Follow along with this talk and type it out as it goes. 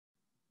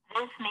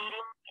This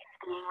meeting is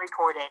being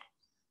recorded.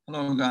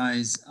 Hello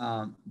guys,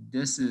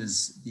 this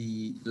is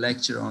the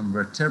lecture on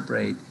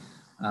vertebrate,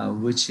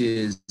 which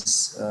is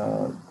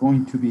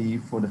going to be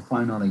for the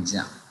final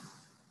exam.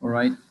 All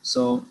right,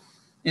 so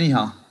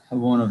anyhow,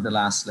 one of the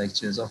last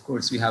lectures. Of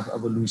course, we have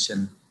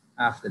evolution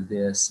after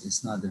this.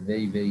 It's not the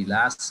very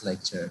last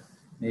lecture.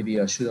 Maybe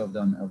I should have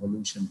done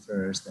evolution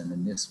first and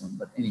then this one,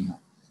 but anyhow.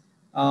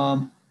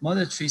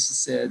 Mother Teresa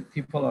said,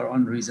 people are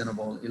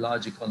unreasonable,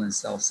 illogical, and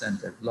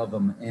self-centered. Love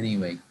them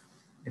anyway.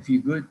 If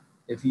you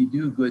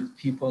do good,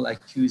 people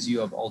accuse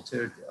you of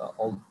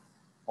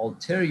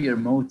ulterior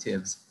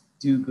motives.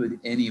 Do good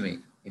anyway.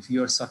 If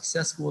you are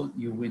successful,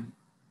 you win.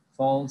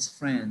 False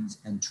friends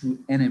and true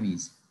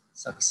enemies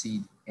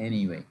succeed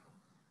anyway.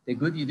 The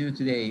good you do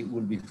today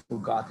will be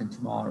forgotten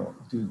tomorrow.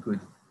 Do good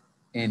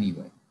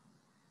anyway.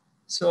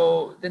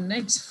 So the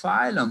next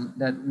phylum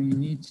that we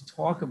need to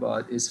talk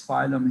about is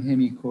phylum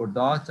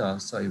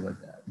Hemichordata. Sorry about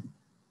that.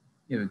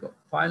 Here we go.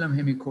 Phylum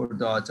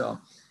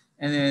Hemichordata.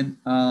 And then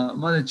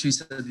Mother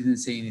Teresa didn't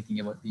say anything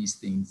about these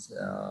things,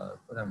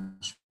 but I'm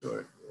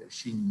sure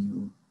she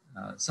knew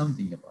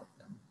something about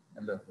them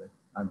a little bit.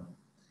 I don't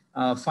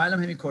know. Phylum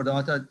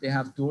Hemichordata, they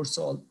have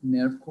dorsal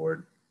nerve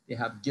cord, they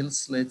have gill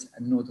slits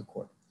and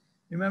notochord.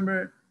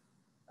 Remember,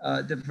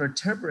 the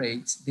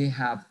vertebrates, they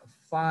have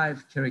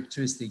 5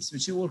 characteristics,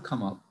 which will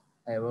come up.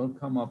 I will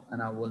come up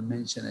and I will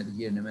mention it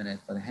here in a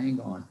minute, but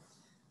hang on.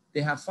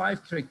 They have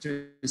 5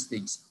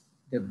 characteristics,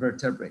 the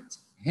vertebrates.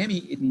 Hemi,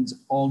 it means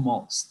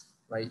almost,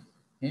 right?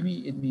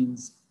 Hemi, it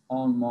means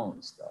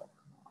almost. Oh,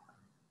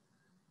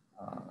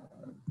 come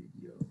on.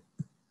 Video,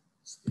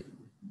 stay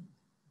with me.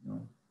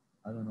 No,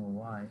 I don't know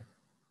why.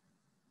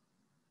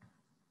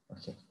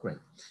 Okay, great.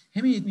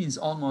 Hemi, it means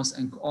almost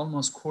and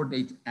almost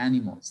chordate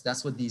animals.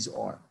 That's what these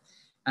are.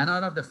 And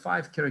out of the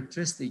 5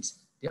 characteristics,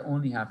 they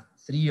only have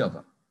 3 of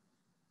them.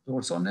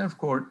 Dorsal nerve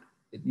cord,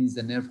 it means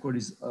the nerve cord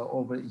is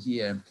over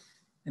here.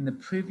 In the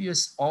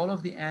previous, all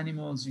of the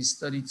animals we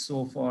studied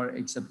so far,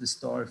 except the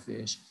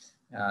starfish,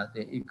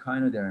 the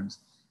echinoderms,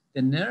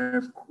 the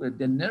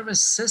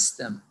nervous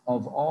system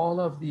of all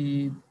of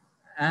the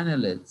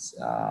annelids,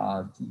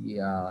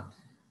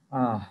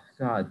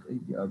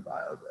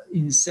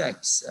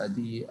 insects,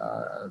 the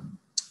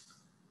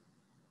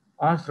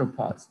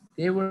arthropods,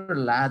 they were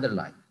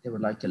ladder-like. They were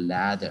like a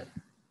ladder.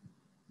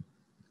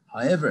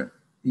 However,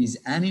 these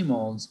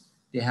animals,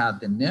 they have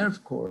the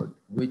nerve cord,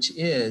 which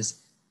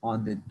is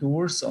on the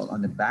dorsal,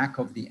 on the back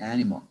of the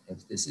animal.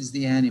 If this is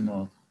the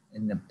animal,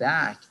 in the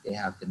back, they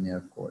have the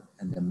nerve cord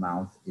and the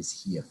mouth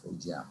is here, for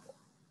example.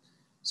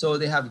 So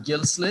they have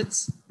gill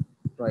slits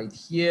right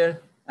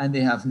here, and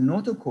they have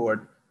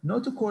notochord.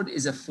 Notochord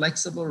is a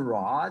flexible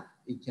rod.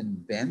 It can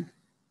bend.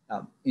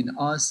 In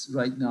us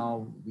right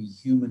now, we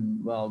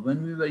human, well,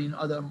 when we were in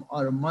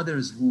our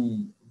mother's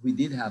womb, we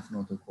did have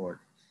notochord,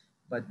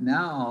 but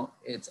now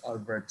it's our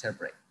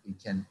vertebrae. It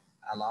can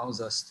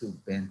allows us to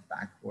bend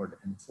backward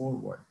and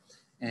forward.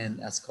 And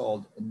that's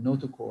called a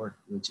notochord,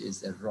 which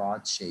is a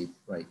rod shape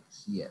right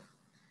here.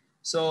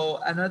 So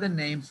another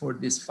name for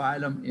this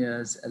phylum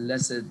is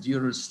lesser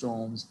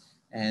durostromes.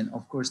 And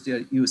of course,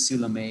 they're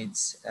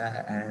eosinomates.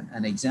 And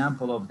an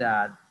example of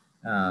that,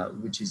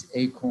 which is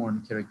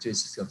acorn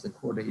characteristics of the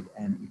chordate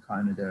and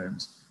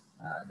echinoderms.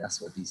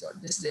 That's what these are.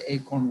 This is the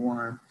acorn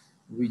worm.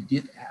 We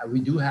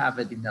do have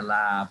it in the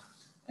lab.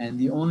 And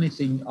the only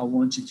thing I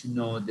want you to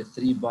know, the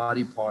 3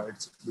 body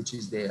parts, which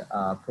is the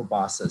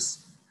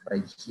proboscis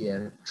right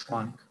here,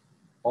 trunk,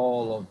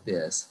 all of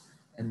this.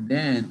 And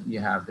then you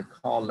have the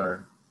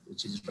collar,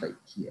 which is right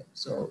here.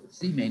 So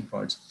 3 main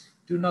parts.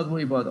 Do not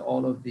worry about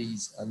all of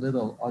these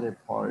little other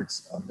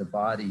parts of the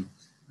body,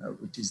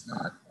 which is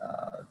not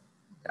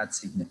that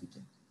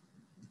significant.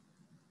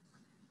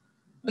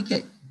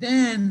 Okay,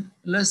 then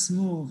let's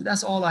move.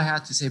 That's all I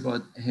had to say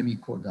about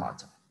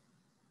Hemichordata.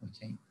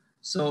 Okay.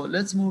 So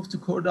let's move to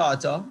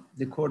chordata,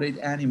 the chordate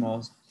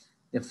animals.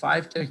 The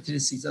 5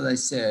 characteristics that I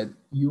said,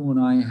 you and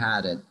I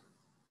had it.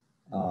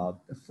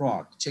 The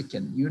frog,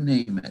 chicken, you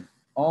name it.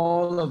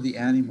 All of the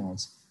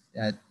animals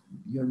that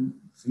you're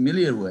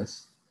familiar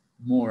with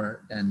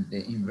more than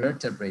the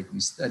invertebrate we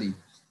studied,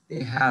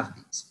 they have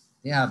these.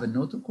 They have a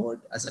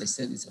notochord. As I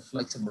said, it's a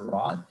flexible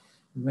rod.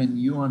 When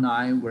you and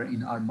I were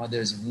in our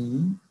mother's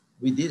womb,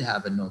 we did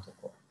have a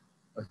notochord,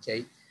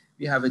 okay?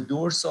 We have a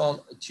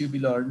dorsal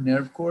tubular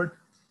nerve cord.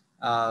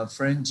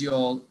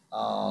 Pharyngeal,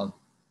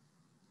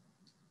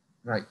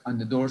 right, on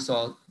the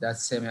dorsal,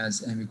 that's same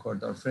as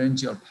hemichordata.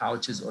 Pharyngeal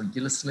pouches or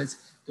gill slits,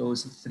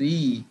 those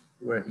 3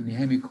 were in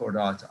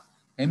Hemichordata.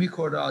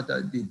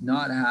 Hemichordata did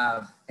not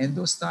have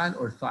endostyle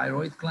or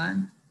thyroid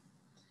gland,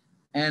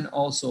 and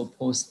also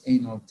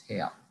post-anal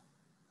tail.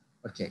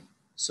 Okay,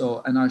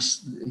 so, and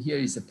here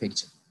is a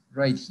picture,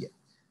 right here.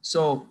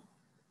 So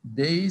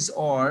these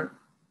are,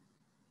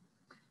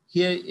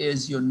 here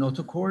is your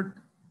notochord,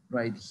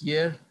 right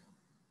here,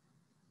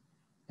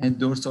 and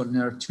dorsal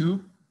nerve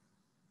tube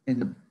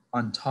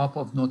on top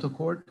of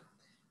notochord,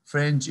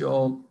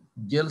 pharyngeal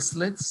gill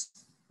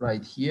slits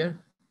right here,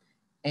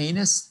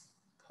 anus,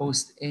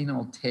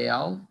 post-anal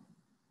tail,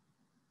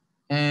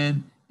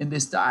 and in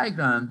this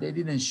diagram, they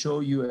didn't show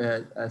you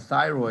a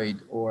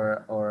thyroid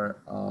or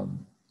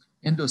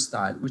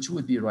endostyle, which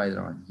would be right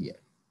around here.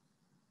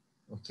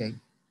 Okay,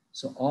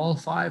 so all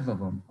 5 of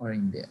them are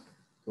in there.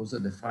 Those are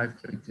the 5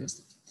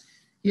 characteristics.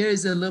 Here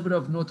is a little bit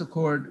of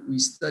notochord. We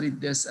studied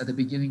this at the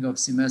beginning of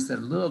semester a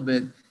little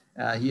bit.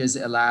 Here's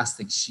the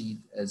elastic sheet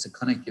as a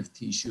connective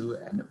tissue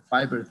and a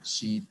fiber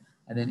sheet.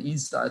 And then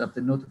inside of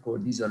the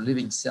notochord, these are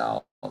living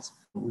cells,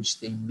 which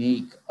they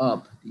make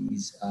up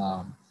these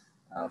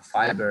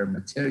fiber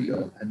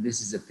material. And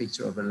this is a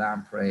picture of a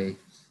lamprey.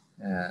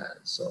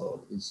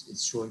 So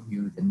it's showing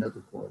you the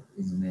notochord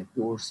is in a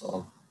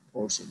dorsal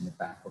portion in the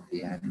back of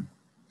the animal.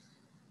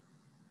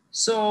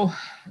 So,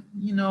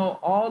 you know,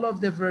 all of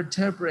the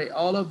vertebrate,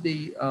 all of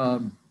the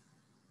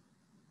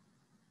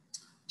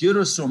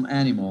deuterostome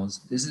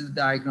animals, this is a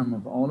diagram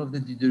of all of the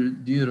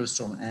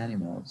deuterostome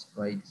animals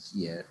right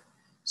here.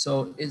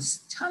 So it's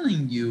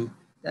telling you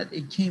that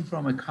it came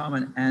from a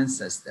common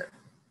ancestor.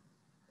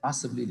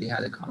 Possibly they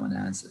had a common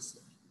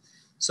ancestor.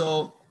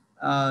 So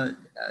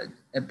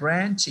a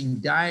branching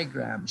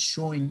diagram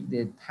showing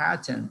the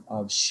pattern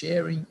of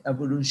sharing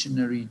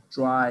evolutionary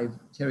drive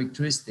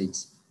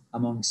characteristics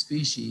among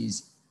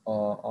species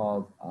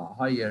of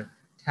higher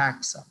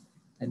taxa.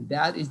 And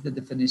that is the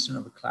definition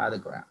of a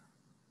cladogram.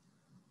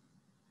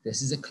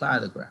 This is a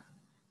cladogram.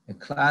 A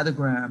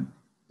cladogram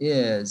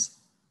is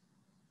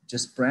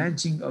just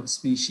branching of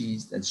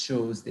species that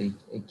shows it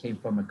came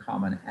from a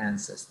common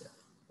ancestor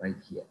right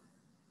here.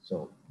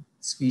 So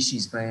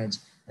species branch,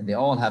 and they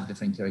all have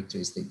different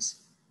characteristics.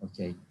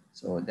 Okay,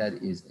 so that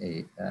is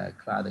a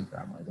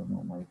cladogram. I don't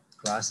know, my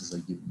glasses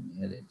are giving me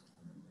a headache.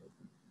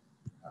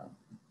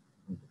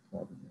 What the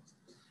problem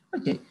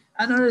is. Okay,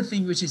 another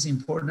thing which is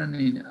important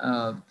in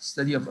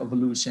study of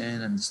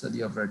evolution and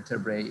study of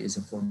vertebrae is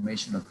the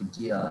formation of the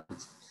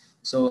gills.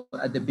 So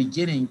at the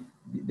beginning,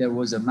 there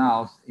was a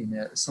mouth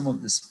in some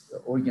of this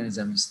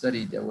organism we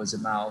studied. There was a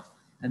mouth,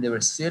 and there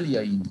were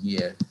cilia in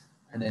here,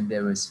 and then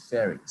there was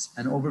pharynx.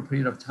 And over a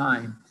period of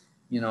time,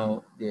 you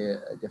know,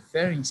 the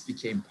pharynx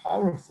became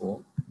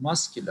powerful,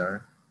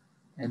 muscular,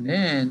 and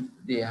then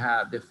they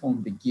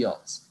formed the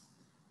gills.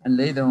 And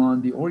later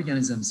on, the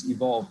organisms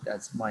evolved.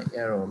 That's my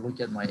arrow. Look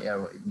at my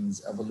arrow. It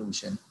means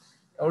evolution.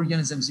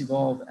 Organisms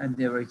evolved, and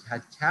they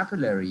had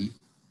capillary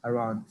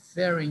around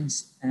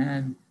pharynx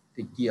and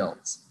the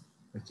gills.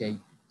 Okay,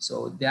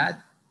 so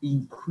that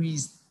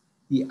increased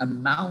the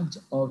amount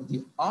of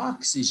the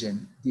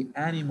oxygen the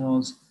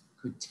animals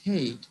could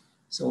take.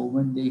 So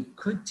when they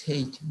could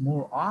take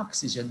more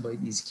oxygen by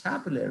these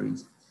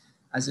capillaries,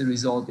 as a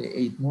result, they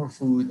ate more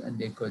food and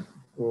they could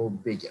grow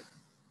bigger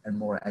and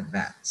more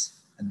advanced.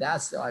 And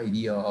that's the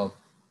idea of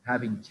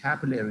having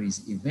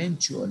capillaries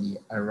eventually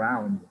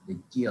around the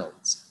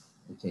gills.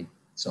 Okay,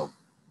 so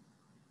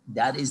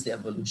that is the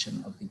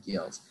evolution of the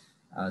gills.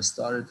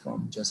 Started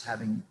from just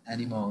having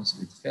animals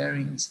with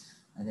pharynx,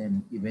 and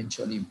then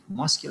eventually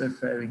muscular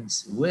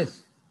pharynx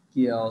with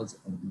gills,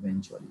 and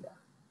eventually that.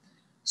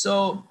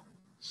 So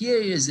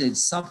here is a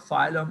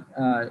subphylum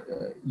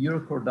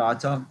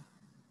Urochordata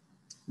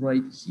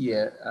right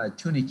here,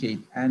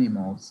 tunicate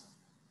animals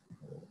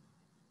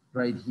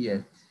right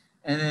here.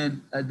 And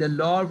then the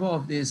larvae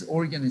of these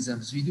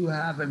organisms, we do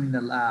have them in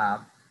the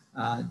lab.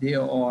 They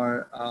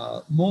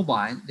are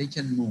mobile, they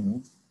can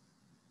move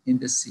in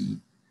the sea.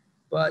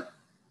 But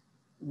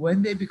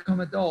when they become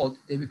adult,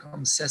 they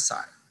become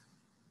sessile.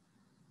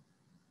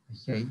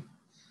 Okay,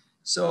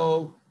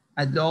 so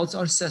adults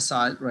are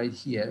sessile right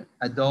here.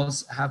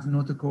 Adults have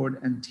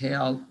notochord and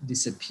tail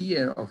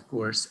disappear, of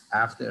course,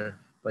 after,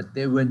 but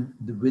they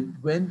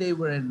when they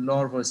were in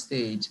larval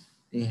stage,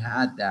 they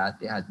had that.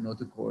 They had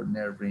notochord,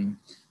 nerve ring,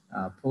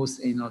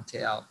 post-anal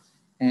tail,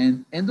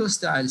 and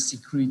endostyle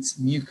secretes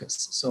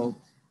mucus. So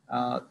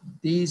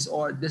this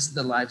is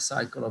the life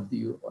cycle of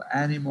the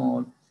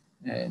animal,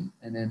 and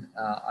then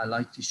I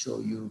like to show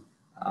you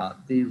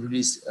they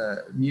release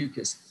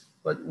mucus.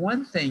 But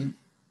one thing,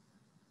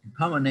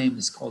 common name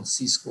is called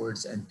sea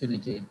squirts, and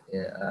tunicate,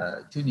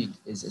 tunic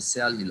is a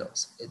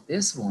cellulose.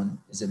 This one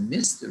is a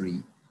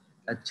mystery.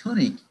 A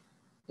tunic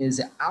is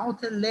the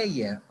outer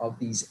layer of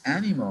these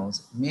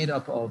animals made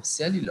up of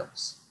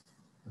cellulose,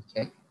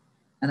 okay?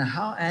 And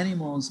how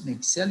animals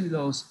make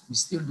cellulose, we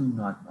still do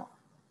not know,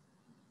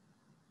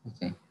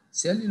 okay?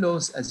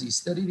 Cellulose, as you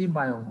studied in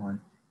Bio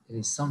 1, it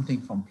is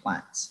something from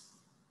plants,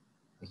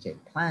 okay?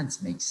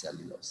 Plants make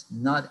cellulose,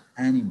 not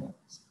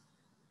animals.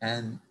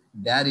 And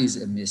that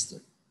is a mystery.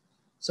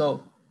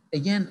 So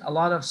again, a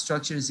lot of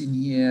structures in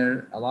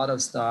here, a lot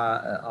of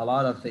style, a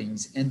lot of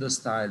things,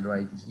 endostyle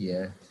right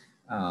here.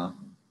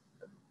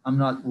 I'm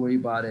not worried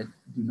about it.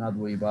 Do not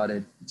worry about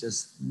it.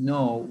 Just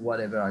know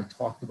whatever I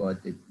talked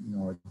about, that, you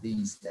know,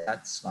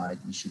 that slide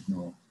you should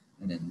know,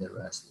 and then the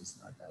rest is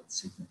not that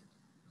significant.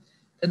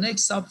 The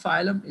next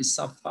subphylum is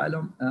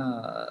subphylum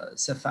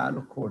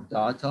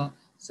Cephalochordata.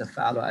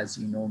 Cephalo, as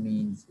you know,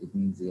 means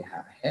they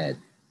have a head.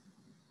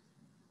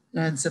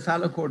 And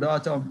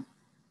Cephalochordata,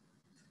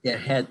 their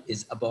head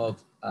is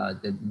above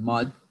the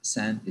mud,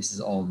 sand. This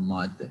is all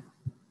mud,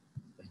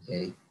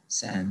 okay,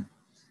 sand.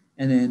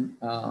 And then,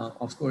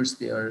 of course,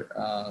 they are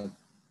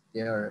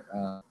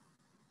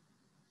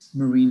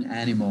marine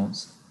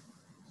animals.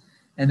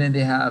 And then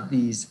they have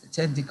these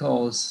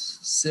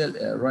tentacles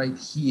right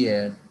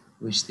here,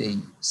 which they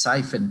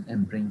siphon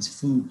and brings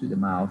food to the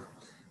mouth.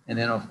 And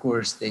then, of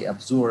course, they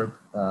absorb,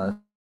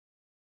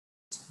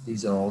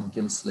 these are all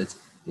gill slits.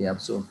 They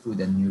absorb food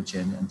and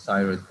nutrient, and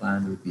thyroid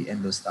gland would be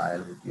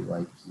endostyle, would be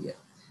right here.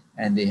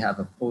 And they have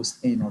a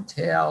post-anal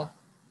tail.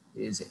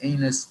 Here's the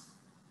anus.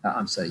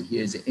 I'm sorry,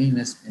 here's the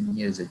anus, and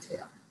here's the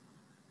tail.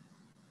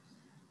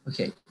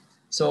 Okay,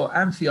 so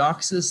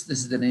Amphioxus, this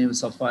is the name of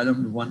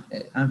subphylum. One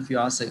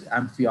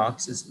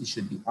Amphioxus, it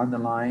should be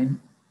underlined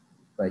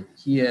right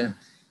here,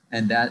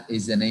 and that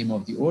is the name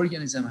of the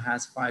organism. It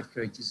has 5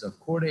 characters of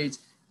chordates.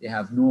 They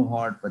have no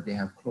heart, but they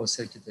have closed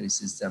circulatory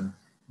system,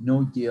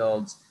 no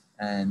gills,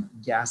 and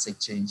gas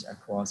exchange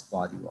across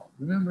body wall.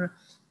 Remember,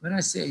 when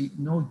I say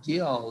no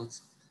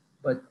gills,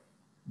 but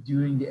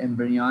during the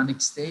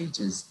embryonic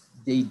stages,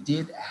 they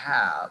did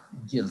have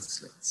gill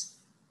slits.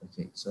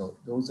 Okay, so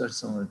those are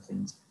some of the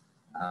things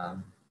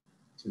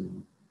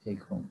to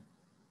take home.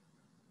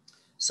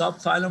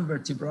 Subphylum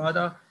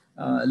Vertebrata,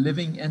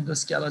 living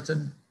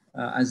endoskeleton.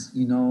 As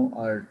you know,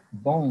 our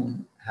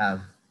bone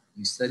have,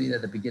 you studied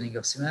at the beginning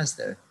of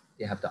semester,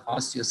 they have the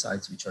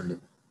osteocytes, which are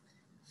living.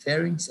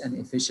 Pharynx and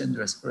efficient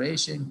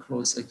respiration,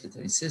 closed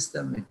circulatory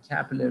system with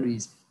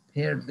capillaries,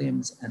 paired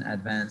limbs, and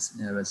advanced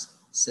nervous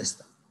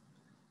system.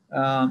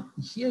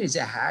 Here is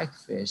a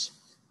hagfish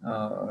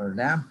or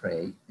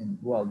lamprey, and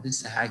well,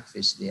 this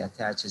hagfish, they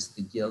attaches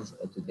the gills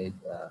to the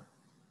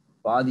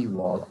body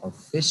wall of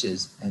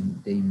fishes,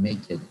 and they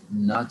make it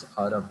nut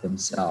out of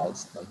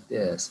themselves like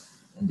this,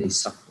 and they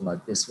suck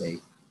blood this way.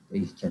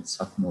 They can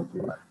suck more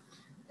blood.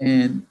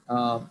 And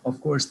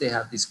of course, they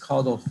have this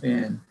caudal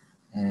fin,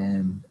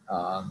 and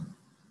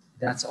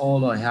that's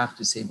all I have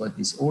to say about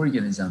this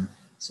organism.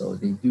 So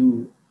they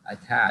do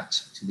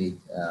attach to the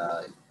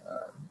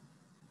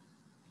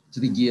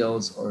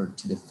gills or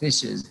to the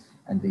fishes,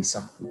 and they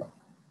suck blood.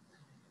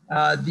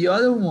 The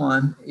other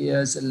one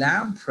is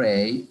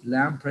lamprey.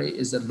 Lamprey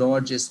is the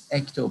largest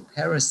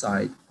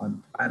ectoparasite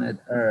on planet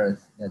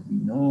Earth that we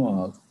know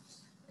of.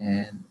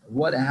 And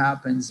what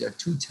happens, there are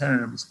 2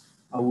 terms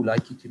I would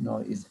like you to know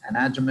is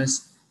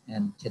anadromous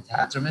and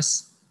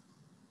catadromous.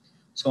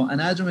 So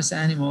anadromous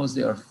animals,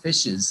 they are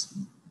fishes,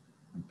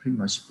 pretty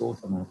much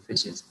both of them are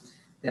fishes,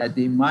 that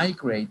they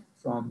migrate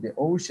from the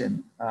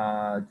ocean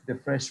to the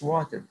fresh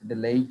water, to the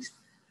lakes,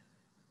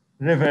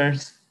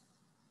 rivers,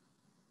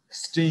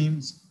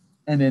 streams,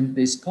 and then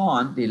they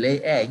spawn, they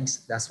lay eggs.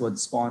 That's what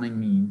spawning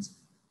means.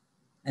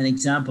 An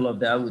example of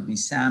that would be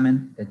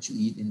salmon that you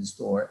eat in the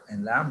store,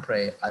 and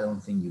lamprey, I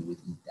don't think you would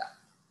eat that.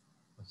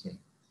 Okay.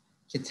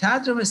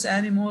 Catadromous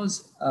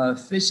animals,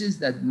 fishes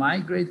that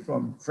migrate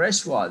from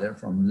fresh water,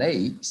 from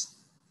lakes,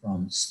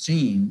 from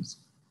streams,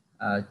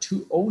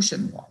 to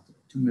ocean water,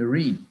 to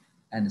marine,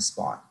 and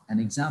spawn. An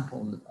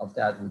example of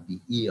that would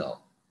be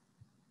eel.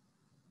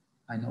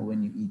 I know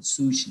when you eat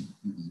sushi,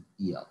 you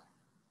eat eel.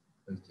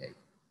 Okay,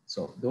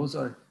 so those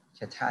are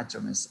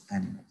catadromous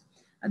animals.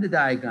 And the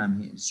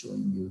diagram here is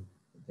showing you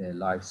the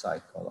life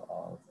cycle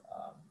of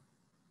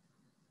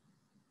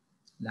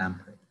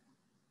lamprey.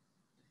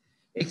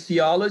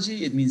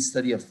 Ichthyology, it means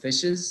study of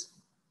fishes.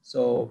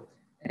 So,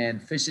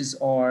 and fishes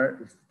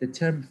are, the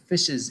term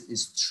fishes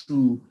is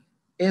true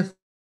if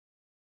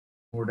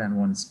more than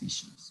one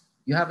species.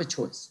 You have a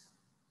choice.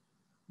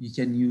 You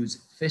can use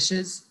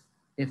fishes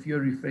if you're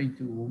referring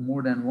to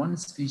more than one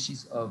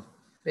species of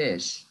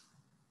fish,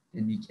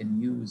 then you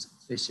can use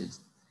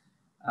fishes.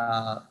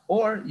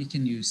 Or you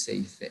can use,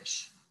 say,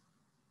 fish.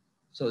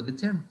 So the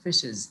term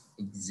fishes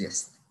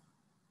exist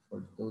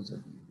for those of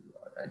you who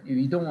are. If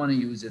you don't want to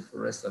use it for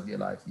the rest of your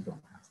life, you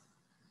don't have to.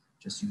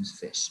 Just use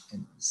fish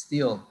and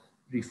still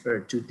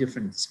refer to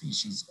different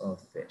species of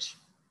fish.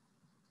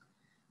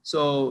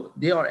 So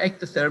they are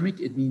ectothermic.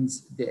 It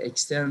means the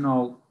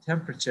external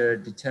temperature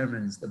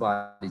determines the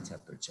body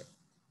temperature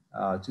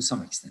to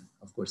some extent.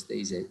 Of course, there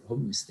is a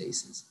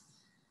homeostasis.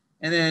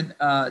 And then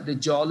the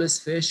jawless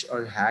fish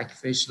or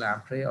hagfish,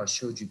 lamprey, I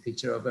showed you a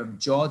picture of them.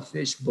 Jawed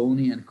fish,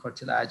 bony and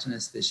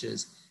cartilaginous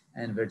fishes,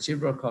 and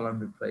vertebral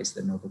column replace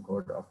the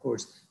notochord. Of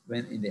course,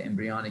 when in the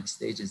embryonic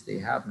stages, they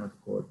have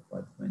notochord,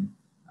 but when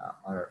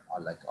are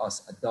like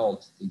us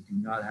adults, they do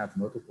not have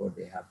notochord,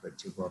 they have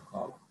vertebral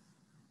column.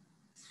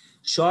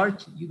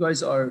 Shark, you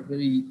guys are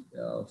very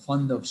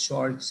fond of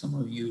shark, some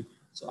of you,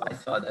 so I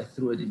thought I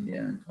threw it in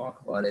there and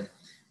talk about it.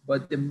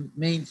 But the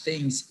main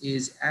things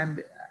is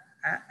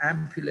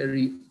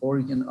ampullary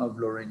organ of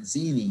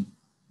Lorenzini.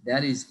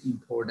 That is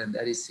important,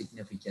 that is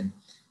significant.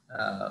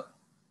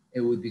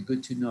 It would be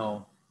good to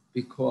know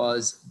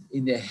because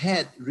in the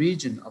head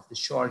region of the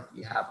shark,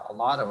 you have a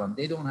lot of them.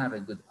 They don't have a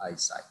good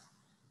eyesight,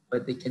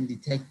 but they can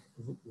detect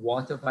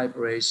water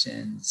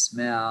vibration,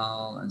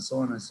 smell, and so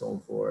on and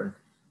so forth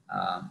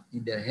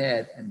in their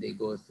head, and they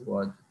go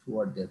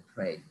toward their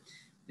prey.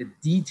 The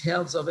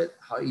details of it,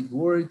 how it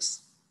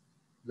works,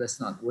 let's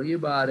not worry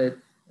about it.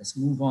 Let's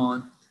move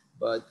on.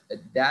 But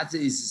that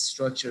is the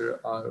structure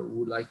I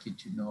would like you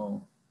to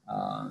know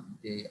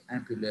the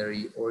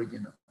ampullary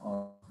organ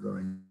of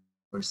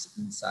course,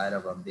 inside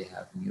of them, they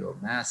have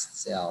neuromast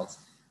cells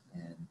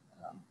and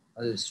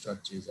other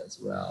structures as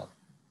well.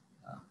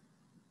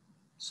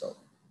 So,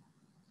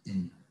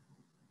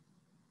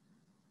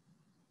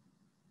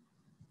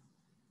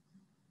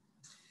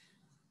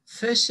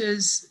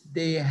 fishes,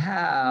 they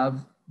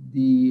have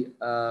the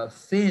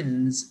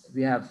fins.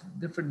 We have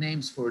different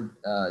names for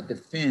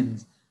the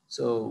fins.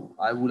 So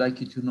I would like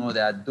you to know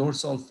that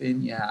dorsal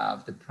fin, you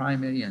have the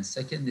primary and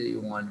secondary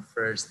one,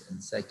 first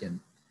and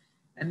second.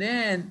 And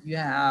then you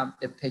have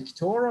the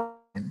pectoral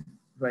fin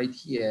right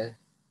here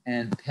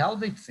and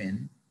pelvic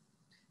fin.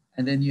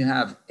 And then you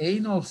have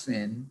anal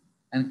fin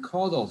and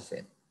caudal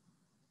fin.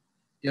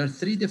 There are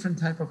three different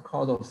types of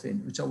caudal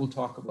fin, which I will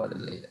talk about it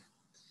later.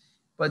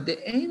 But the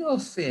anal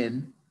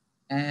fin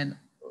and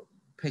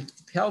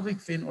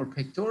pelvic fin or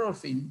pectoral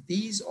fin,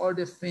 these are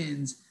the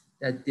fins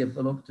that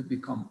develop to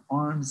become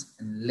arms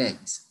and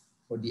legs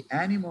for the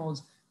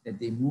animals that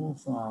they move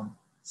from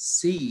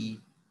sea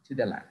to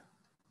the land.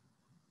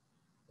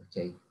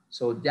 Okay,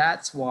 so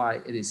that's why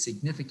it is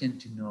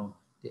significant to know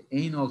the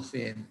anal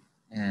fin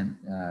and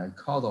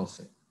caudal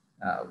fin.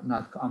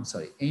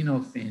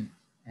 Anal fin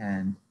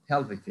and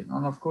pelvic fin.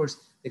 And of course,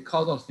 the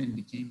caudal fin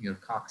became your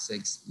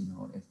coccyx. You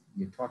know, if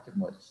you're talking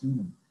about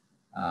human,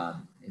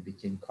 it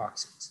became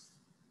coccyx.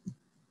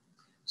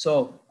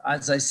 So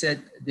as I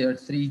said, there are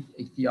three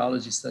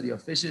ichthyology study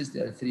of fishes.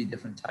 There are three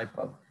different type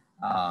of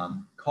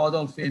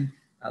caudal fin,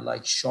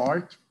 like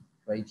shark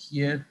right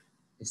here.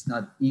 It's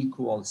not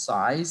equal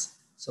size.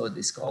 So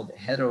it's called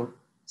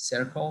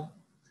heterocercal.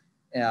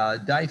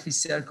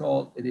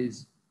 Diaphycercal, it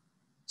is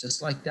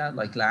just like that,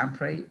 like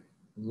lamprey,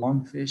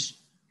 lungfish,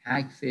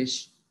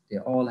 hagfish, they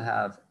all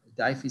have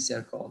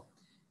diaphycercal.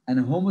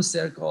 And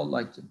homocercal,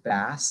 like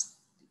bass,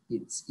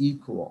 it's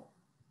equal.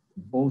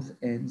 Both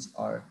ends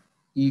are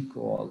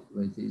equal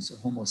with these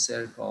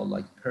homocercal,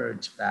 like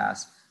perch,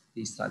 bass,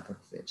 these type of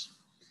fish.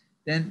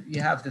 Then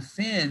you have the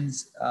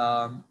fins.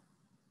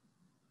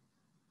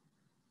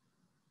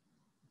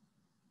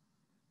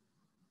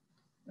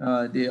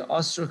 The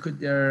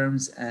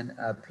ostracoderms and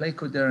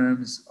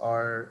placoderms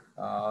are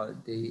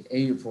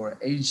for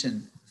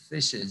ancient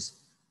fishes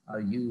are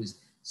used.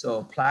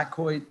 So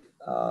placoid,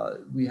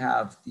 we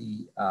have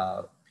the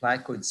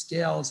placoid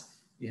scales,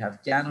 we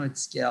have ganoid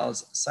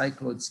scales,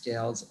 cycloid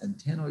scales, and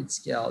ctenoid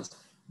scales.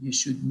 You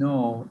should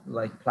know,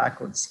 like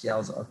placoid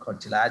scales are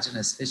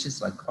cartilaginous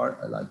fishes like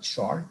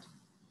shark.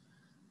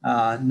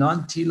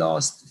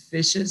 Non-telos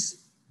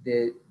fishes,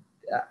 the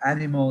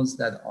animals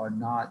that are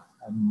not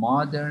a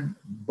modern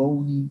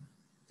bony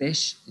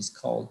fish is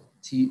called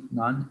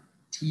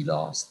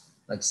non-telos,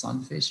 like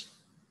sunfish.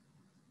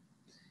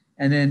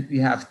 And then we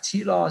have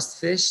telos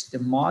fish, the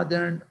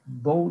modern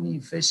bony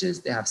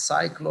fishes, they have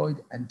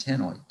cycloid and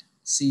ctenoid,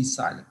 C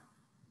silent.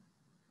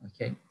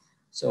 Okay,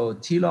 so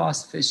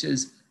telos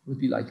fishes would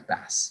be like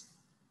bass.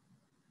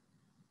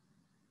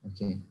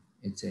 Okay,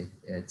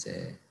 it's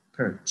a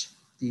perch.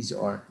 These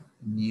are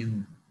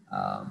new,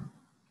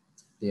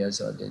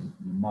 these are the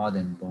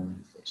modern bony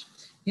fish.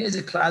 Here's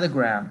a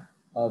cladogram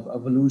of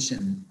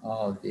evolution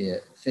of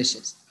the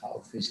fishes,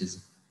 how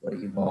fishes were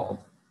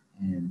evolved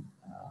and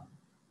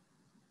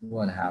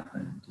what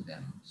happened to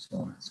them, so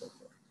on and so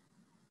forth.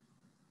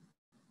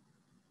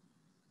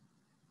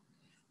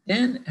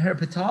 Then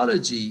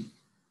herpetology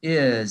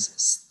is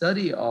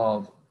study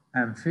of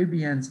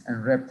amphibians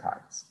and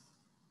reptiles.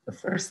 The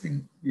first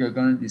thing we are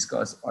going to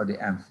discuss are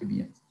the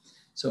amphibians.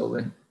 So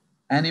when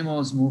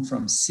animals move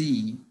from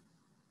sea,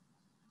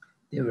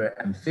 they were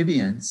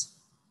amphibians.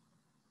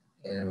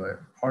 They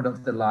were part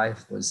of the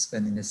life was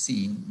spent in the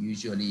sea.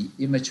 Usually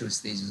immature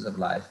stages of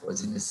life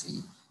was in the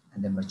sea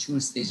and the mature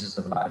stages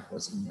of life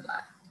was in the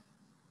land.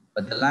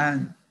 But the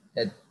land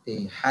that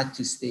they had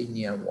to stay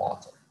near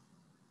water.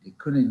 They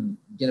couldn't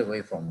get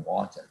away from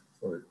water.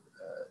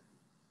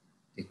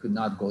 They could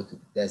not go to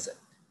the desert.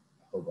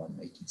 I hope I'm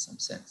making some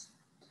sense.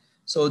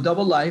 So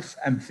double life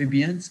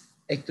amphibians,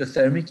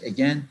 ectothermic,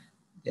 again,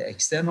 the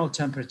external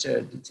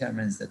temperature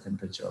determines the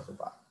temperature of the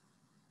body.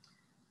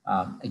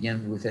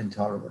 Again, within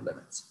tolerable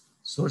limits.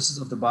 Sources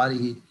of the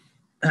body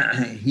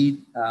heat,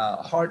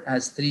 heart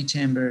has 3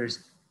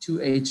 chambers, 2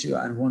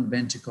 atria and 1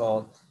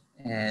 ventricle.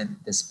 And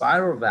the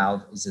spiral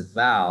valve is a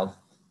valve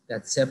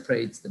that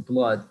separates the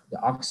blood, the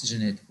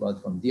oxygenated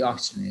blood from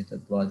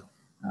deoxygenated blood,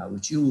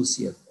 which you will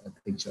see a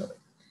picture of it.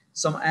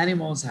 Some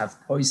animals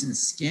have poison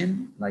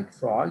skin, like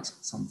frogs.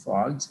 Some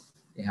frogs,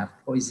 they have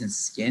poison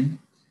skin,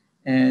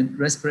 and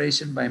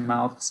respiration by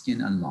mouth, skin,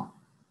 and lung.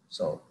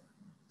 So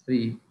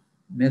 3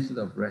 methods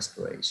of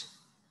respiration.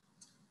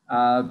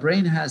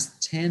 Brain has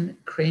 10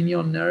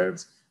 cranial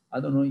nerves. I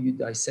don't know if you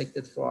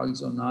dissected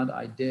frogs or not.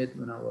 I did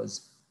when I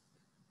was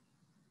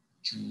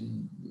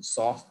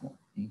sophomore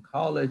in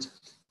college,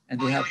 and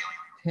they have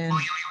 10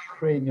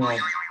 cranial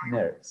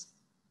nerves.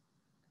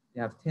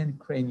 They have 10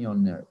 cranial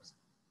nerves.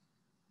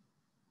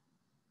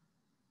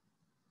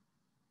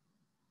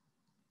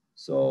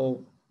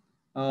 So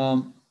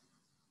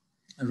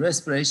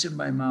respiration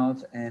by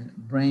mouth and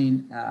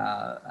brain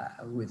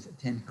with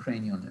 10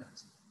 cranial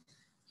nerves.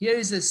 Here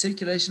is the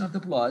circulation of the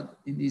blood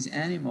in these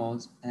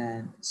animals,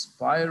 and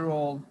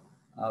spiral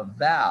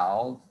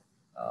valve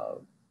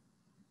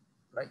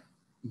right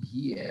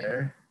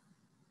here,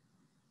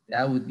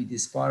 that would be the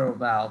spiral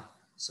valve.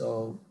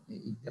 So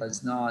it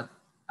does not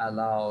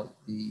allow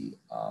the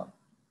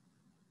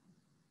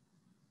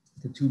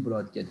two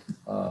blood get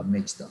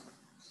mixed up.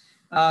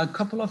 A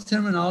couple of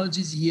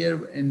terminologies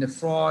here in the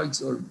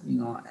frogs, or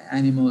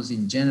animals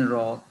in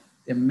general.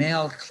 The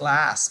male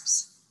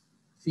clasps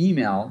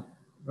female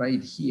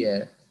right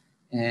here,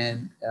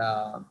 and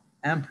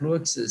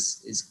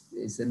ampluoxis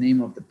is the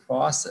name of the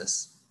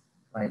process,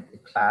 right? The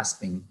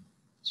clasping,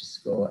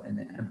 just go and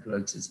the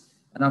ampluoxis,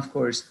 and of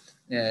course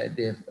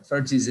the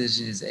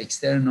fertilization is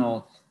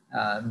external.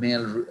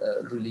 Male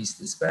release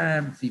the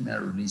sperm,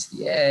 female release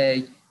the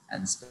egg,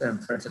 and sperm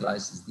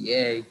fertilizes the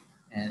egg,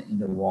 and in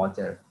the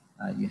water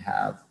you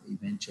have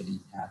eventually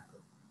tadpole.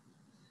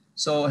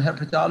 So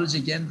herpetology,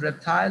 again,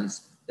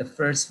 reptiles, the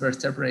first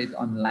vertebrate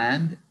on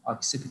land,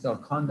 occipital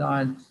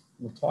condyle.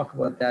 We'll talk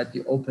about that,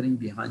 the opening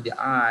behind the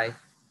eye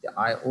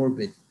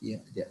orbit, there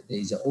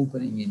is an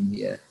opening in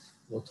here.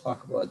 We'll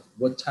talk about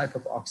what type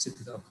of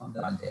occipital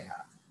condyle they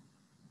have.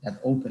 That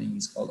opening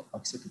is called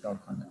occipital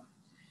condyle.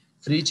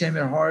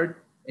 3-chamber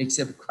heart,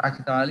 except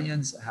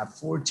crocodilians have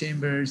 4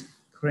 chambers,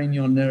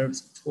 cranial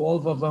nerves,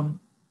 12 of them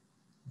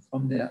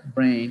from the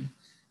brain,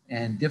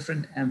 and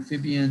different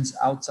amphibians.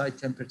 Outside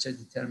temperature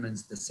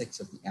determines the sex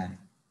of the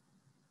animal.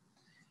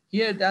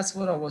 Here, that's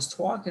what I was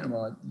talking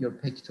about. Your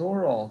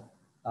pectoral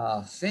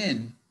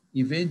fin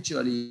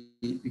eventually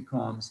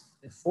becomes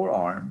a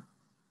forearm,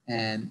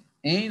 and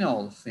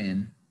anal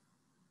fin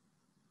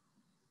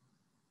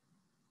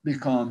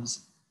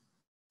becomes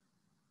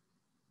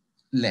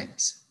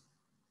legs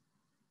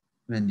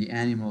when the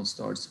animal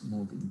starts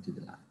moving to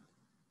the land.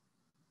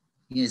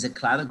 Here's a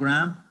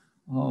cladogram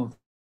of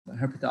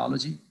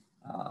herpetology.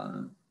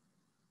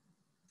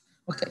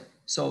 Okay,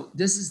 so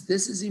this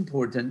is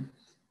important.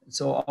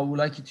 So I would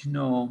like you to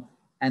know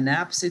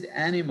anapsid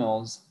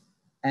animals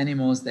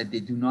that they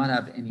do not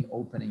have any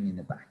opening in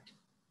the back.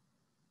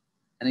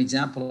 An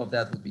example of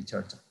that would be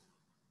turtle.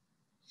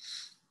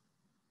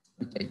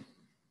 Okay,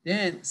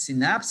 then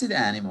synapsid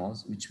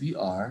animals, which we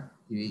are,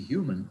 we're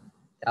human,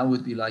 that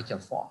would be like a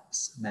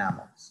fox,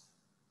 mammals.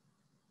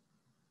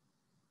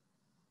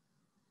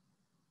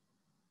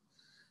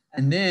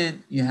 And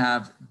then you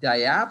have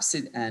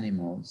diapsid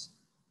animals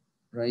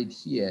right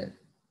here,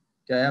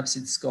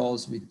 diapsid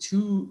skulls with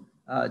 2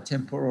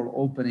 temporal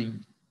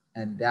opening,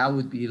 and that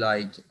would be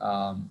like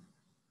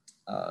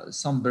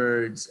some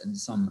birds and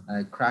some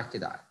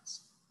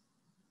crocodiles.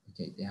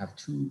 Okay, they have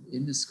 2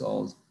 in the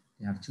skulls,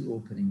 they have 2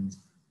 openings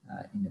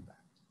in the back.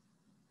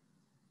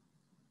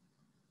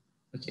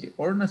 Okay,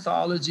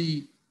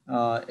 ornithology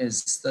is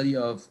study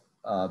of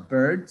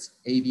birds,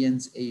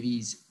 avians,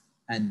 aves,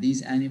 and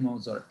these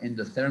animals are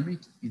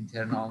endothermic,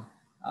 internal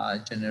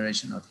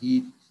generation of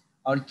heat.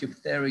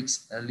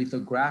 Archaeopteryx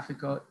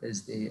lithographica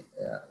is the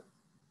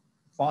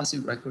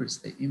fossil records,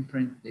 the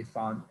imprint they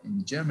found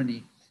in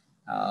Germany.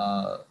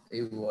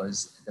 It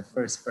was the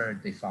first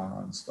bird they found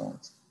on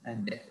stones.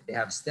 And they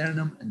have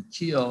sternum and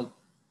keel,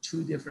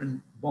 2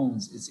 different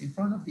bones. It's in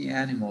front of the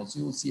animals.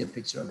 You will see a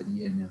picture of it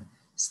here now.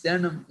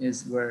 Sternum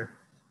is where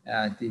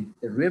the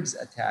ribs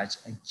attach,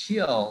 and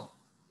keel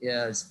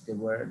is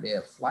where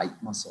their flight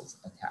muscles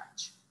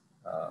attach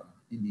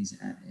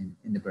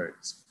in the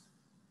birds.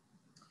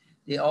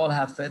 They all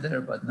have feather,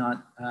 but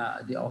not,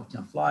 they all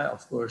can fly,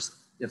 of course,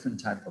 different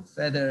type of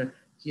feather.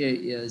 Here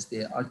is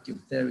the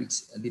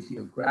Archaeopteryx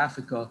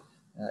lithographica.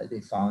 They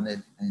found it,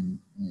 and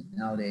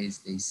nowadays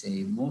they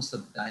say most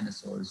of the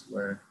dinosaurs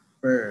were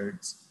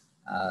birds,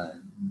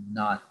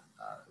 not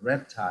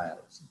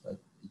reptiles, but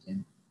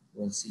again,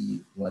 we'll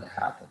see what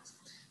happens.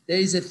 There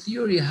is a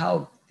theory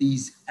how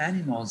these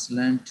animals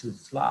learn to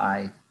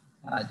fly.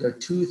 There are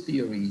 2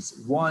 theories.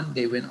 One,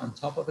 they went on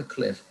top of a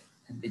cliff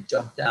and they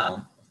jumped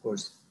down. Of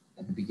course,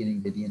 at the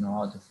beginning, they didn't know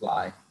how to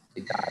fly.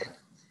 They died.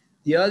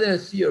 The other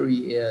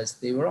theory is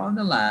they were on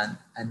the land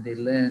and they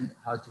learned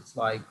how to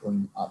fly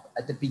going up.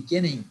 At the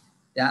beginning,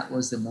 that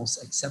was the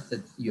most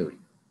accepted theory,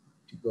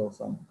 to go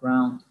from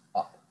ground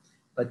up.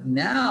 But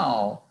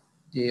now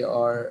they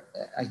are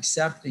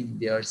accepting,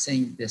 they are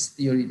saying this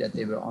theory that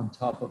they were on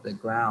top of the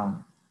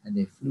ground and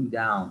they flew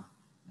down.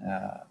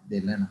 They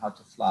learned how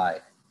to fly.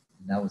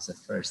 And that was the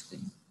first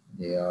thing.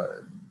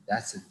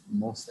 That's the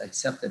most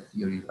accepted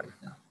theory right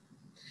now.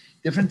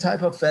 Different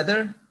type of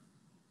feather.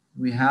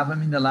 We have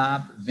them in the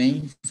lab.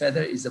 Vane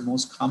feather is the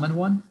most common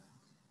one.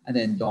 And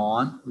then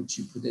dawn, which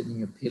you put it in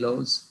your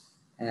pillows.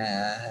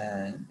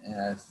 And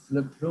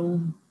flip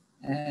plume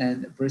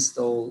and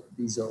Bristol.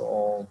 These are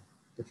all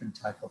different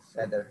type of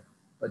feather.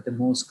 But the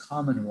most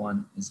common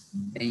one is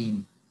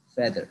vane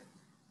feather,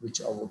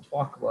 which I will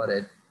talk about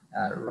it.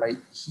 Right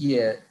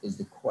here is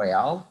the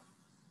quail.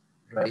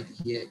 Right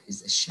here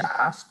is the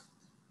shaft.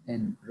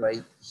 And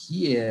right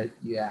here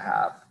you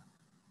have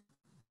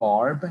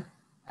barb,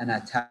 and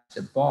attached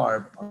the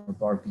barb are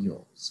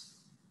barbules.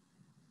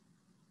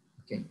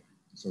 Okay,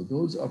 so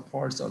those are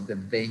parts of the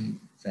vane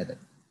feather.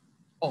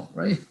 Oh,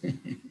 right.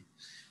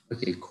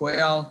 Okay,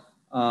 quail,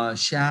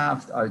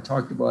 shaft, I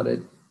talked about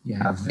it. You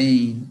have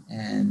vein,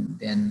 and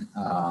then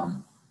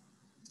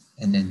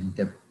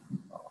the,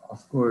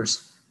 of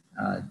course,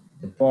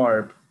 the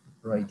barb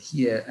right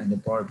here, and the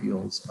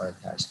barbules are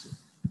attached to it.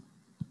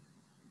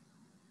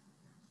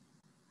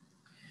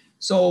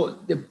 So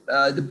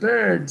the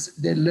birds,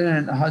 they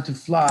learn how to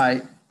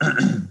fly.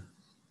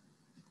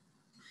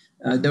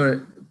 There were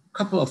a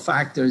couple of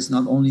factors,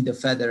 not only the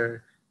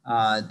feather,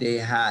 they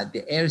had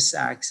the air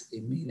sacs,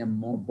 it made them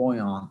more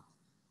buoyant,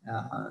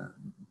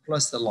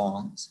 plus the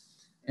lungs.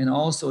 And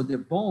also the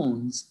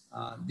bones,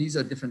 these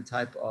are different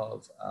type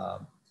of,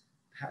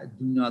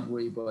 do not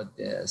worry about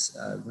this.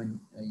 When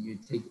you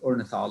take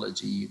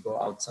ornithology, you go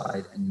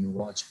outside and you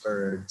watch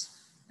birds,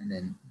 and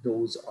then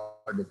those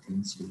are the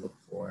things you look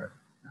for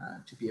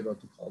to be able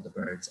to call the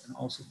birds, and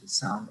also the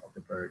sound of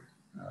the bird.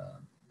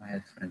 I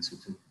had friends who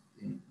took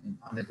in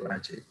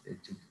undergraduate, they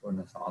took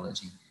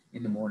ornithology.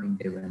 In the morning,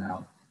 they went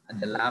out, and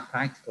the lab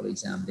practical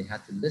exam, they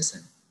had to listen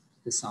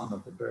to the sound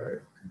of the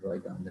bird and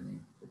write down the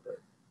name of the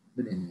bird.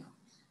 But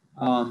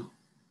anyhow,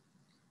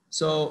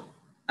 so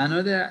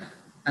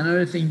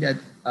another thing that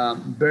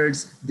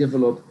birds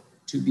developed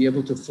to be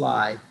able to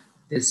fly,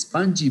 the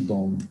spongy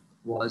bone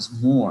was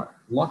more.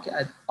 Look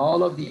at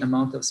all of the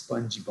amount of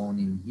spongy bone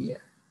in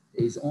here.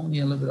 There's only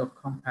a little bit of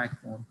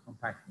compact bone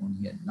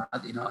here,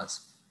 not in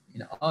us.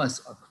 In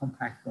us, our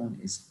compact bone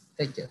is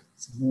thicker,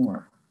 it's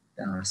more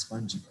than our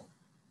spongy bone,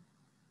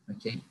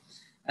 okay?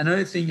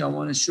 Another thing I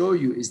wanna show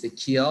you is the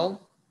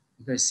keel.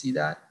 You guys see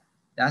that?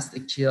 That's the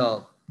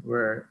keel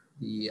where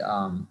the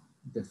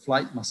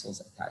flight muscles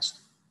attached,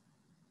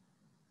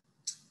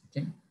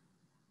 okay?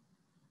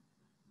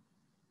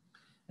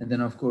 And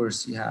then of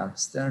course you have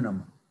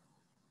sternum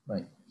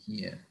right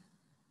here.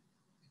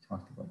 We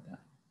talked about that.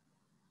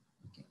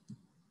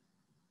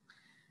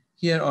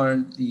 Here are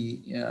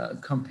the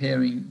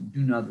comparing,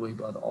 do not worry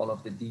about all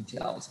of the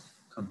details,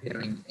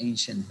 comparing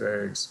ancient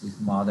birds with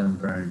modern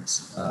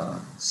birds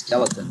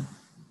skeleton.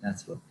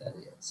 That's what that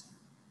is.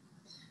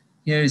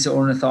 Here is the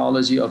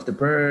ornithology of the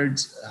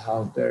birds,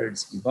 how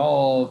birds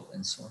evolved,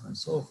 and so on and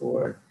so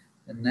forth.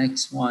 The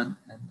next one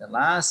and the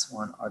last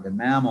one are the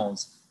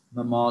mammals.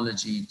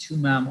 Mammalogy, 2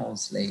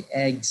 mammals lay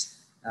eggs.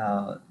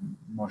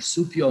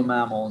 Marsupial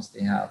mammals,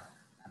 they have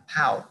a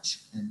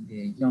pouch, and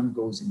the young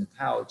goes in the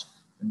pouch.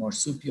 The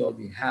marsupial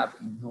we have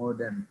in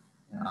northern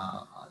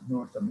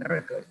North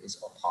America is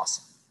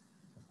opossum.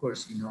 Of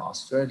course, you know,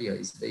 Australia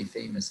is very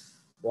famous,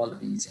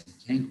 wallabies and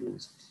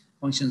kangaroos.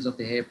 Functions of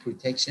the hair: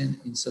 protection,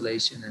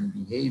 insulation, and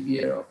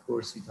behavior. Of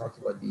course, we talked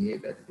about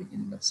behavior at the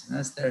beginning of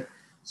semester.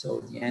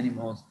 So the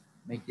animals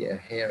make their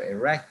hair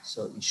erect,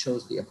 so it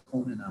shows the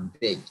opponent I'm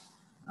big.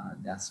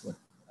 That's what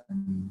I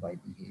mean by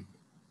behavior.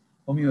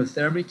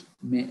 Homeothermic,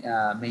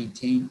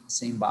 maintain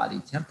same body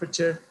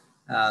temperature.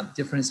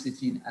 Difference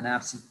between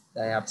anapsid,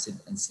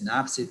 diapsid, and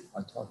synapsid,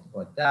 I talked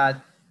about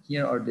that.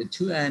 Here are the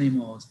 2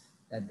 animals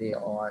that they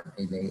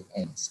lay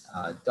eggs,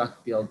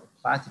 duck-billed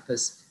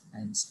platypus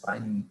and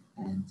spiny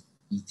ant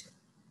eater.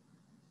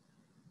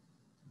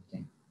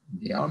 Okay,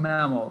 they are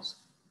mammals,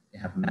 they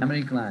have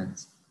mammary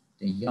glands.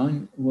 The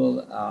young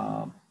will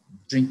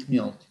drink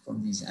milk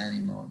from these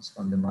animals,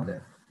 from the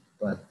mother,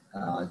 but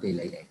they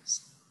lay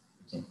eggs.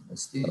 Okay, but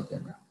still they're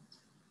mammals.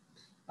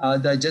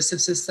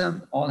 Digestive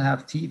system, all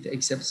have teeth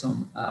except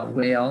some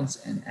whales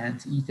and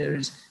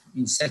anteaters.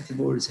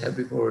 Insectivores,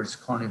 herbivores,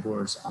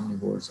 carnivores,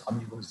 omnivores.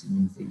 Omnivores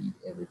means they eat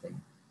everything.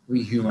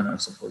 We humans are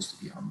supposed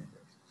to be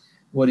omnivores.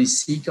 What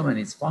is cecum and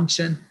its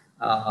function?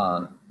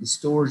 It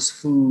stores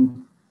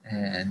food,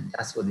 and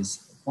that's what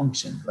its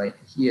function. Right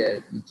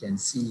here, you can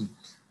see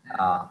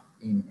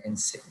in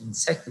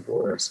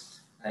insectivores,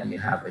 you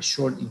have a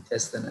short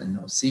intestine and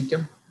no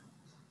cecum.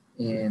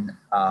 In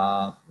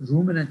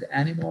ruminant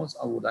animals,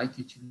 I would like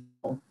you to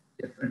know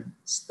different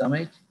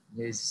stomach.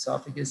 There is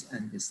esophagus,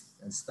 and this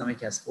stomach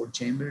has 4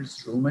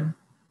 chambers: rumen,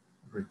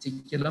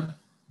 reticulum,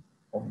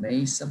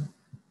 omasum,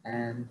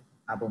 and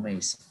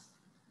abomasum.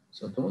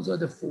 So those are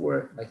the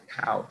 4, like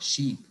cow,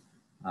 sheep,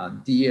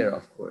 deer,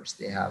 of course.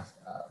 They have,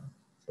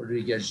 for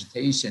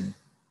regurgitation,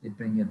 they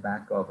bring it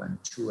back up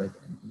and chew it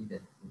and eat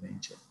it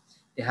eventually.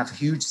 They have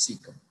huge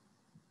cecum.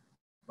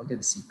 Look at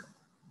the cecum,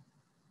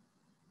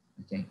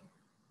 okay?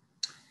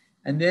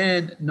 And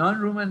then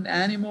non-ruminant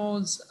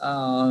animals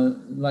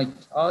like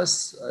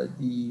us,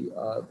 the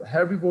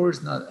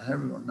herbivores, not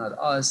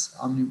us,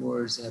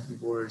 omnivores,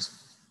 herbivores,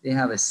 they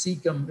have a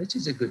cecum, which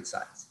is a good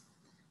size.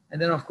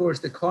 And then of course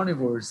the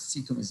carnivores,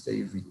 cecum is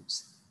very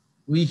reduced.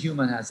 We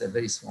human has a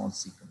very small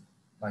cecum,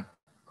 like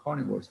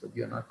carnivores, but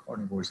we are not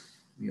carnivores,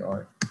 we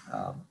are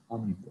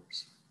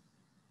omnivores.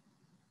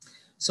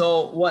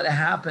 So what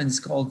happens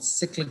called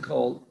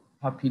cyclical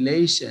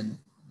population,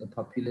 the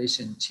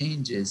population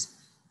changes.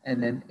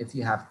 And then if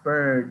you have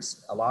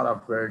birds, a lot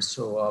of birds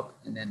show up,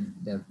 and then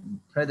the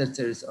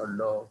predators are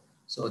low,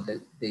 so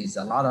that there's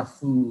a lot of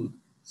food,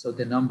 so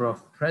the number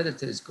of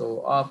predators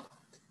go up.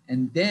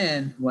 And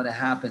then what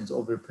happens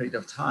over a period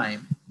of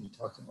time, we're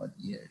talking about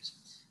years,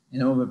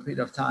 And over a period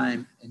of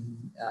time,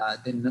 and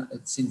then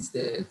since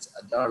there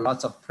are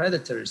lots of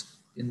predators,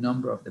 the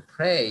number of the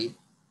prey,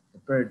 the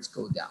birds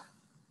go down.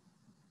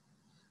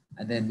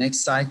 And then next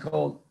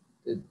cycle,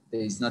 there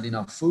is not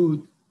enough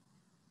food,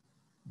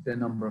 the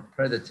number of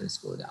predators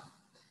go down.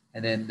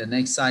 And then the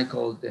next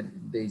cycle, then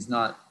there is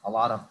not a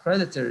lot of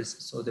predators,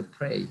 so the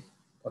prey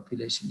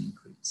population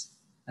increase,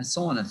 and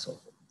so on and so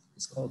forth.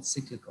 It's called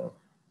cyclical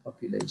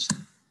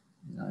population.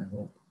 And I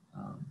hope.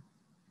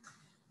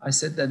 I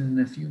said that in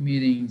a few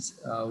meetings,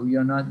 we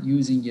are not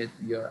using it,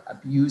 we are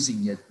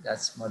abusing it.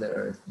 That's Mother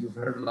Earth. You've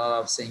heard a lot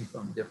of saying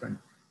from different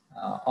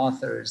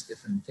authors,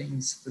 different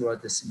things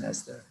throughout the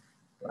semester,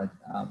 but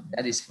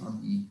that is from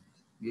me.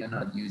 We are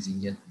not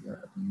using it, we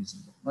are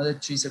abusing it. Mother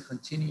Teresa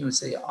continues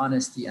to say,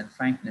 honesty and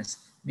frankness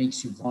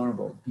makes you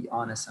vulnerable. Be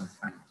honest and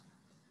frank.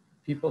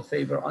 People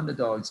favor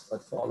underdogs,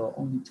 but follow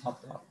only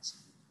top dogs.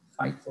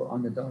 Fight for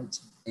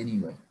underdogs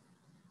anyway.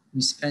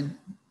 We spend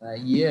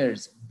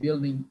years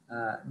building,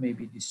 may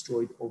be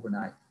destroyed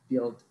overnight.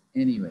 Build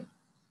anyway.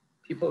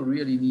 People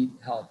really need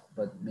help,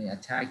 but may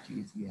attack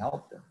you if you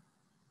help them.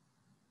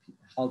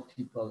 Help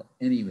people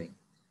anyway.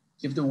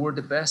 Give the world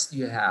the best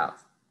you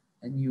have,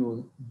 and you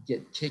will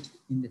get kicked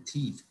in the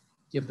teeth.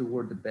 Give the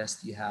world the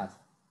best you have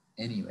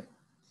anyway.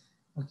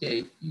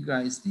 Okay, you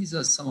guys, these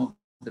are some of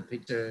the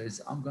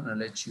pictures. I'm gonna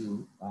let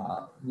you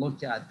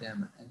look at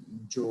them and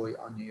enjoy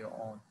on your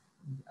own.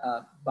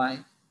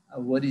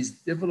 What is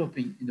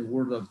developing in the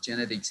world of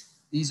genetics,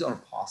 these are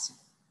possible.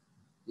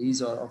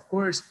 These are, of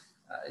course,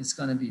 it's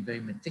gonna be very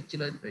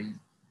meticulous, very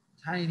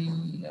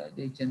tiny.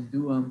 They can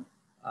do them,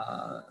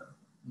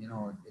 you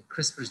know, the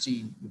CRISPR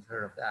gene, you've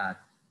heard of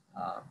that.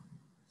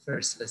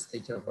 First, let's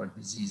take care of our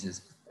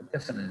diseases. But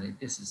definitely,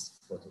 this is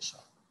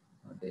Photoshop.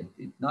 They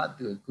did not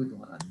do a good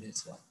one on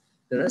this one.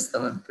 The rest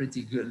of them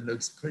pretty good,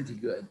 looks pretty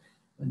good,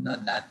 but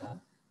not that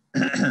one.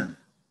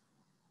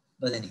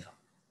 But anyhow,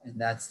 and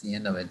that's the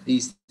end of it.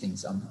 These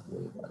things, I'm not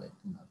worried about it.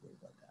 Do not worry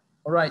about that.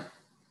 All right.